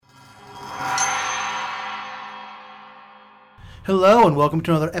Hello and welcome to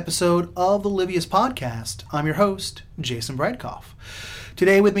another episode of the Livius Podcast. I'm your host, Jason Breitkoff.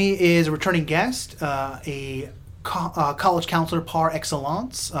 Today with me is a returning guest, a college counselor par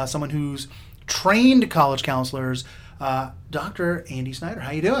excellence, someone who's trained college counselors, Dr. Andy Snyder.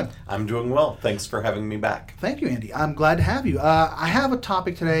 How you doing? I'm doing well. Thanks for having me back. Thank you, Andy. I'm glad to have you. I have a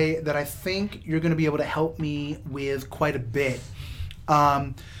topic today that I think you're going to be able to help me with quite a bit.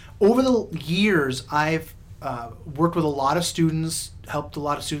 Over the years, I've worked with a lot of students, helped a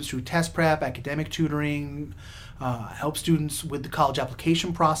lot of students through test prep, academic tutoring, helped students with the college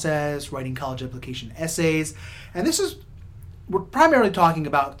application process, writing college application essays. And we're primarily talking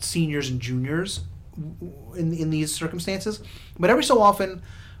about seniors and juniors in these circumstances. But every so often,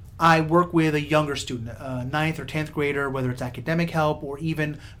 I work with a younger student, a 9th or 10th grader, whether it's academic help or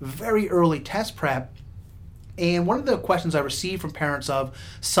even very early test prep. And one of the questions I receive from parents of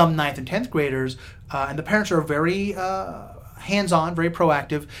some 9th and 10th graders, and the parents are very hands-on, very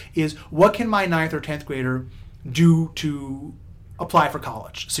proactive, is what can my 9th or 10th grader do to apply for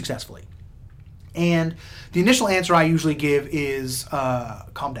college successfully? And the initial answer I usually give is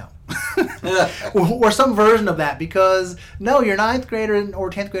calm down. or some version of that, because no, your 9th grader or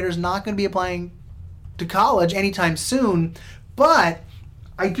 10th grader is not going to be applying to college anytime soon. But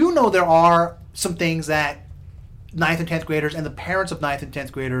I do know there are some things that 9th and 10th graders and the parents of 9th and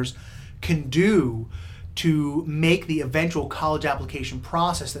 10th graders can do to make the eventual college application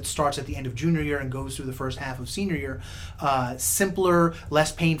process that starts at the end of junior year and goes through the first half of senior year simpler,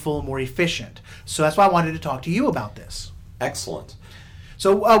 less painful, more efficient. So that's why I wanted to talk to you about this. Excellent.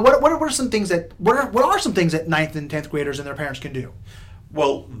 So what are some things that 9th and 10th graders and their parents can do?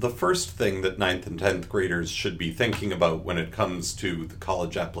 Well, the first thing that 9th and 10th graders should be thinking about when it comes to the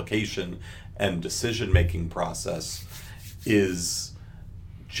college application and decision-making process is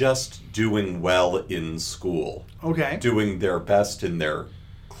just doing well in school. Okay. Doing their best in their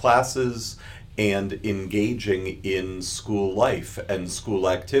classes and engaging in school life and school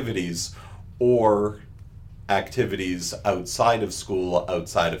activities or activities outside of school,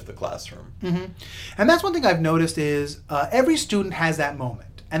 outside of the classroom. Mm-hmm. And that's one thing I've noticed is every student has that moment.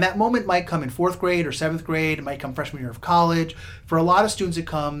 And that moment might come in 4th grade or 7th grade. It might come freshman year of college. For a lot of students, it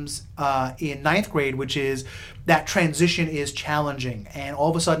comes in 9th grade, which is that transition is challenging. And all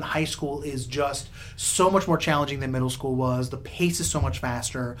of a sudden, high school is just so much more challenging than middle school was. The pace is so much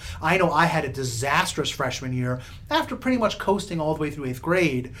faster. I know I had a disastrous freshman year after pretty much coasting all the way through 8th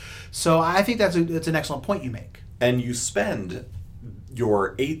grade. So I think that's an excellent point you make. And you spend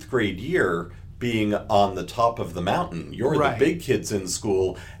your 8th grade year being on the top of the mountain. You're right. The big kids in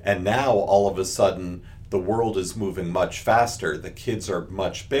school, and now all of a sudden the world is moving much faster. The kids are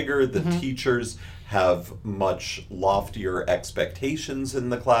much bigger, the teachers have much loftier expectations in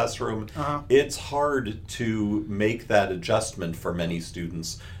the classroom. It's hard to make that adjustment for many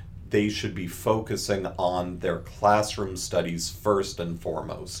students. They should be focusing on their classroom studies first and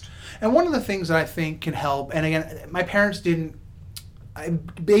foremost. And one of the things that I think can help, and again, my parents didn't,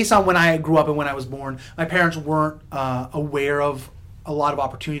 based on when I grew up and when I was born, my parents weren't aware of a lot of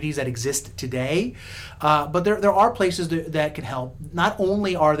opportunities that exist today. But there are places that can help. Not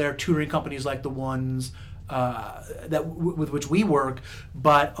only are there tutoring companies like the ones with which we work,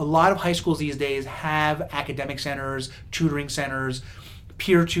 but a lot of high schools these days have academic centers, tutoring centers,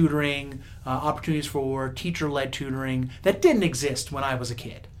 peer tutoring, opportunities for teacher-led tutoring that didn't exist when I was a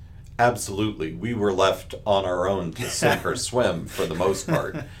kid. Absolutely. We were left on our own to sink or swim for the most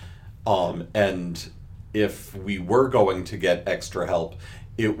part. And if we were going to get extra help,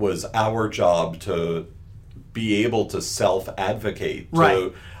 it was our job to be able to self-advocate, right.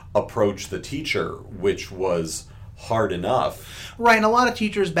 to approach the teacher, which was hard enough. Right, and a lot of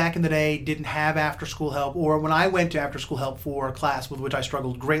teachers back in the day didn't have after-school help, or when I went to after-school help for a class with which I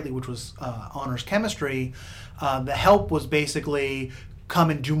struggled greatly, which was honors chemistry, the help was basically come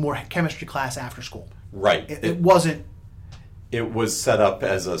and do more chemistry class after school. Right. It wasn't... It was set up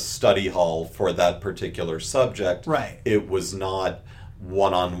as a study hall for that particular subject. Right. It was not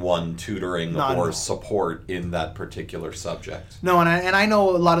one-on-one tutoring Not or support in that particular subject. No, and I know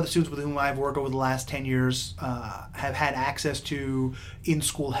a lot of the students with whom I've worked over the last 10 years have had access to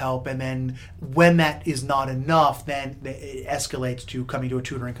in-school help, and then when that is not enough, then it escalates to coming to a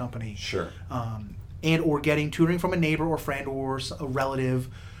tutoring company. Sure. And or getting tutoring from a neighbor or friend or a relative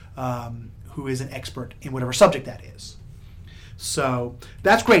who is an expert in whatever subject that is. So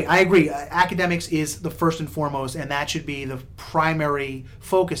that's great. I agree. Academics is the first and foremost, and that should be the primary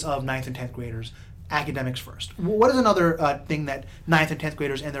focus of 9th and 10th graders. Academics first. What is another thing that 9th and 10th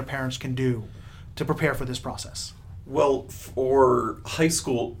graders and their parents can do to prepare for this process? Well, for high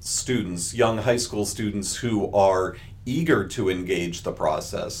school students, young high school students who are eager to engage the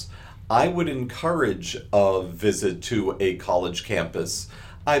process, I would encourage a visit to a college campus,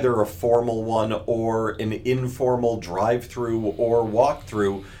 either a formal one or an informal drive-through or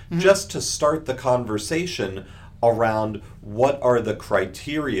walk-through, just to start the conversation around what are the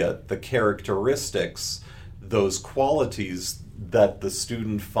criteria, the characteristics, those qualities that the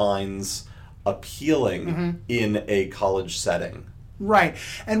student finds appealing in a college setting. Right.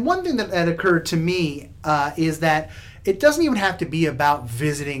 And one thing that occurred to me is that it doesn't even have to be about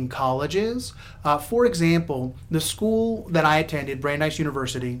visiting colleges. For example, the school that I attended, Brandeis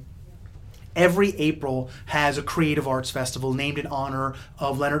University, every April has a creative arts festival named in honor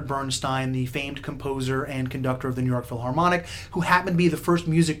of Leonard Bernstein, the famed composer and conductor of the New York Philharmonic, who happened to be the first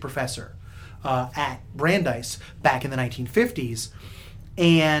music professor at Brandeis back in the 1950s.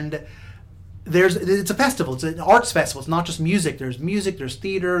 And it's a festival. It's an arts festival. It's not just music. There's music, there's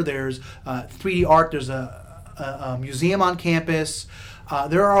theater, there's 3D art, there's a museum on campus.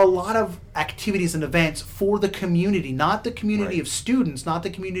 There are a lot of activities and events for the community, not the community of students, not the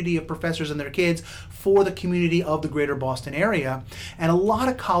community of professors and their kids, for the community of the greater Boston area. And a lot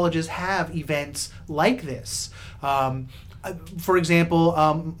of colleges have events like this. For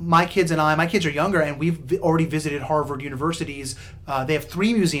example, my kids are younger, and we've already visited Harvard University's. They have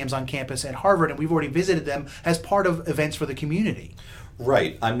 3 museums on campus at Harvard, and we've already visited them as part of events for the community.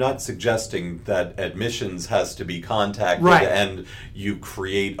 Right. I'm not suggesting that admissions has to be contacted and you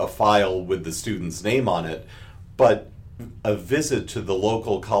create a file with the student's name on it, but a visit to the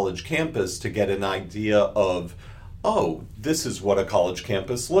local college campus to get an idea of, oh, this is what a college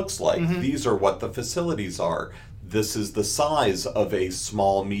campus looks like. These are what the facilities are. This is the size of a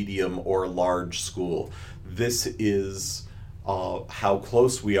small, medium, or large school. This is how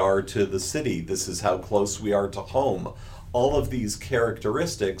close we are to the city. This is how close we are to home. All of these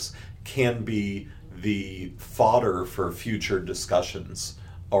characteristics can be the fodder for future discussions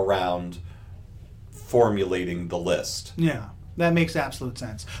around formulating the list. Yeah, that makes absolute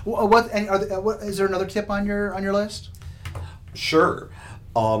sense. Is there another tip on your list? Sure.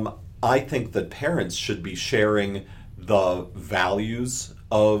 I think that parents should be sharing the values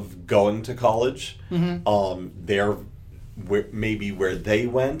of going to college, maybe where they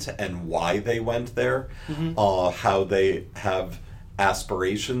went and why they went there, how they have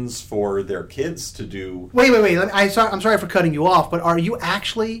aspirations for their kids to do. Wait. I'm sorry for cutting you off, but are you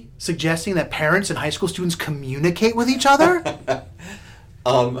actually suggesting that parents and high school students communicate with each other?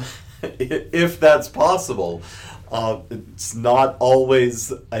 If that's possible. It's not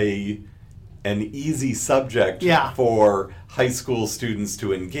always an easy subject for high school students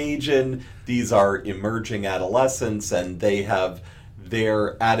to engage in. These are emerging adolescents, and they have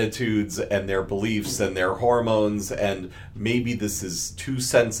their attitudes and their beliefs and their hormones, and maybe this is too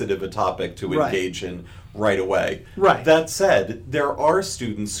sensitive a topic to engage in right away. Right. That said, there are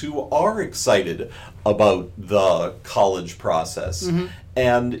students who are excited about the college process,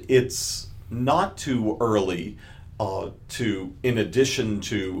 and it's not too early in addition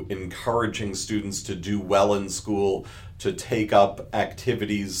to encouraging students to do well in school, to take up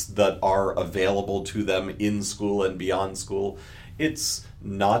activities that are available to them in school and beyond school, it's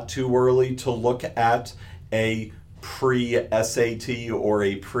not too early to look at a pre-SAT or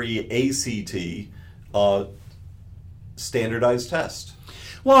a pre-ACT standardized test.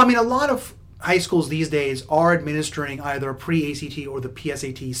 Well, I mean, a lot of high schools these days are administering either a pre-ACT or the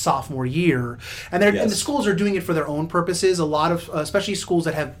PSAT sophomore year, and and the schools are doing it for their own purposes. A lot of, especially schools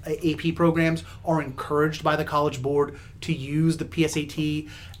that have AP programs, are encouraged by the College Board to use the PSAT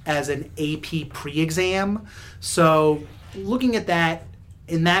as an AP pre-exam. So looking at that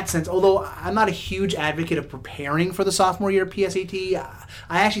in that sense, although I'm not a huge advocate of preparing for the sophomore year PSAT,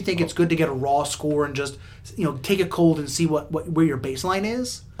 I actually think it's good to get a raw score and just take it cold and see where your baseline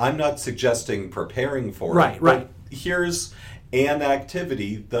is. I'm not suggesting preparing for it. Right. But here's an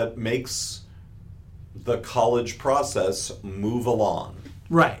activity that makes the college process move along.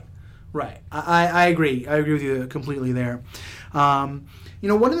 Right. I agree. I agree with you completely there.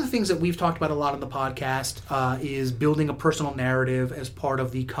 One of the things that we've talked about a lot on the podcast is building a personal narrative as part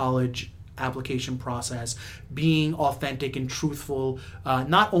of the college application process, being authentic and truthful,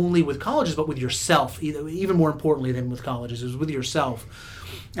 not only with colleges, but with yourself, even more importantly than with colleges, is with yourself.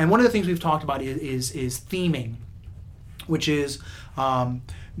 And one of the things we've talked about is theming, which is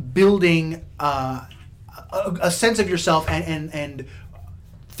building a sense of yourself and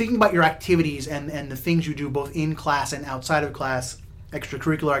thinking about your activities and the things you do both in class and outside of class,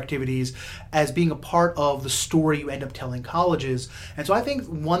 extracurricular activities, as being a part of the story you end up telling colleges. And so I think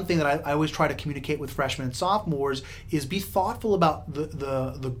one thing that I always try to communicate with freshmen and sophomores is be thoughtful about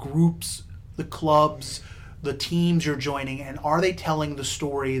the groups, the clubs, the teams you're joining, and are they telling the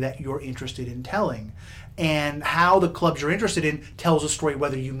story that you're interested in telling? And how the clubs you're interested in tells a story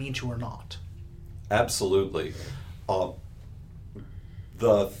whether you mean to or not. Absolutely.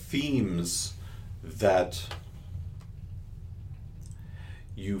 The themes that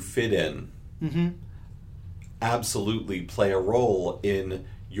you fit in absolutely play a role in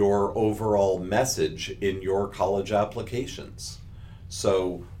your overall message in your college applications.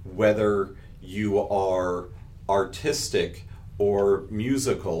 So whether you are artistic or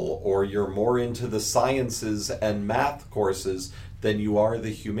musical, or you're more into the sciences and math courses than you are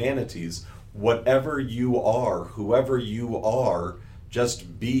the humanities, whatever you are, whoever you are,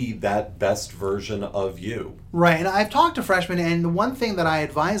 just be that best version of you. Right, and I've talked to freshmen, and the one thing that I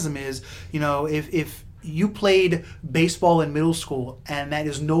advise them is, if you played baseball in middle school and that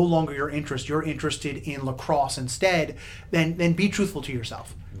is no longer your interest, you're interested in lacrosse instead, then be truthful to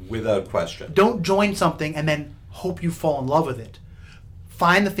yourself. Without question. Don't join something and then hope you fall in love with it.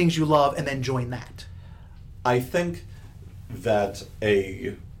 Find the things you love and then join that. I think that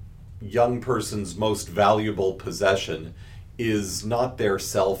a young person's most valuable possession is not their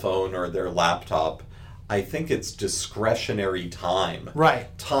cell phone or their laptop. I think it's discretionary time.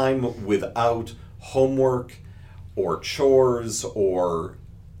 Right. Time without homework or chores or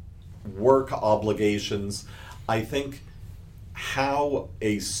work obligations. I think how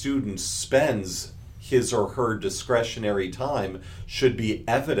a student spends his or her discretionary time should be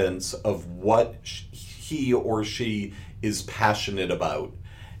evidence of what he or she is passionate about.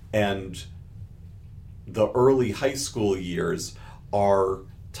 And the early high school years are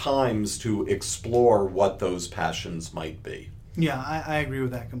times to explore what those passions might be. Yeah, I agree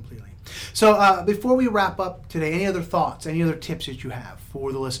with that completely. So before we wrap up today, any other thoughts, any other tips that you have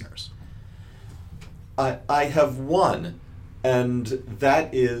for the listeners? I have one, and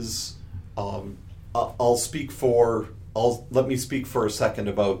that is, let me speak for a second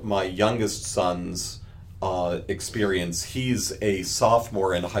about my youngest son's experience. He's a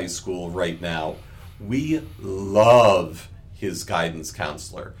sophomore in high school right now. We love his guidance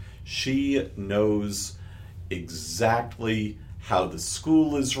counselor. She knows exactly how the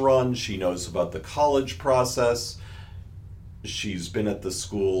school is run. She knows about the college process. She's been at the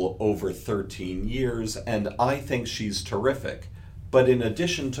school over 13 years, and I think she's terrific. But in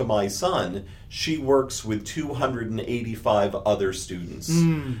addition to my son, she works with 285 other students.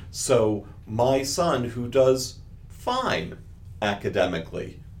 So my son, who does fine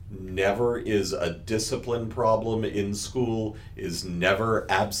academically, never is a discipline problem in school, is never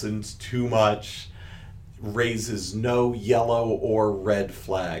absent too much, raises no yellow or red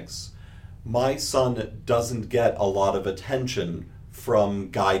flags. My son doesn't get a lot of attention from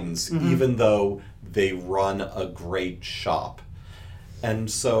guidance, even though they run a great shop.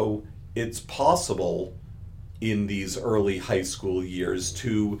 And so it's possible in these early high school years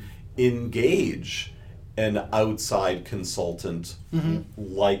to engage an outside consultant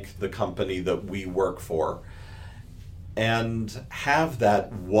like the company that we work for and have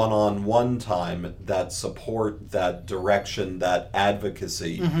that one-on-one time, that support, that direction, that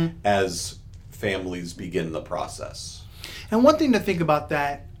advocacy as families begin the process. And one thing to think about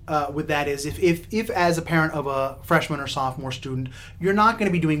that with that is if as a parent of a freshman or sophomore student, you're not going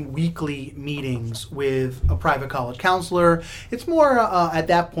to be doing weekly meetings with a private college counselor. It's more at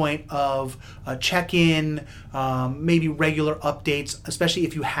that point of a check-in, maybe regular updates, especially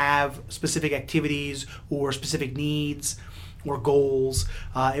if you have specific activities or specific needs or goals.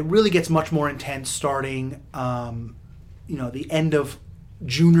 It really gets much more intense starting the end of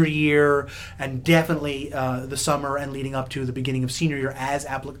junior year and definitely the summer and leading up to the beginning of senior year as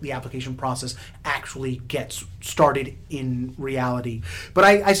the application process actually gets started in reality. But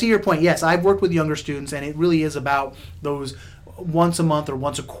I see your point. Yes, I've worked with younger students, and it really is about those once a month or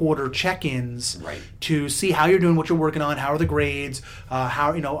once a quarter check-ins to see how you're doing, what you're working on, how are the grades,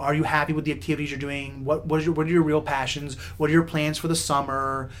 how are you happy with the activities you're doing, what are your real passions, what are your plans for the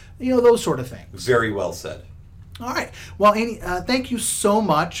summer, those sort of things. Very well said. All right. Well, Andy, thank you so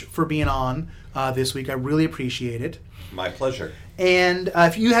much for being on this week. I really appreciate it. My pleasure. And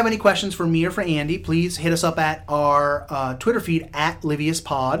if you have any questions for me or for Andy, please hit us up at our Twitter feed at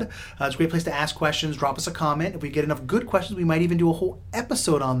LiviusPod. It's a great place to ask questions. Drop us a comment. If we get enough good questions, we might even do a whole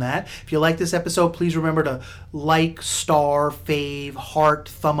episode on that. If you like this episode, please remember to like, star, fave, heart,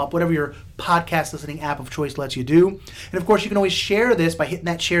 thumb up, whatever your podcast listening app of choice lets you do. And of course, you can always share this by hitting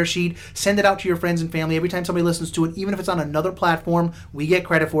that share sheet. Send it out to your friends and family. Every time somebody listens to it, even if it's on another platform, we get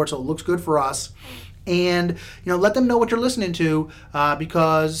credit for it, so it looks good for us. And let them know what you're listening to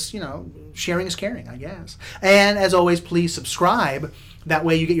because sharing is caring, I guess. And as always, please subscribe That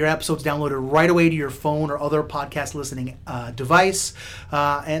way you get your episodes downloaded right away to your phone or other podcast listening device.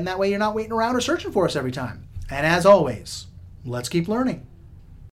 And that way you're not waiting around or searching for us every time. And as always, let's keep learning.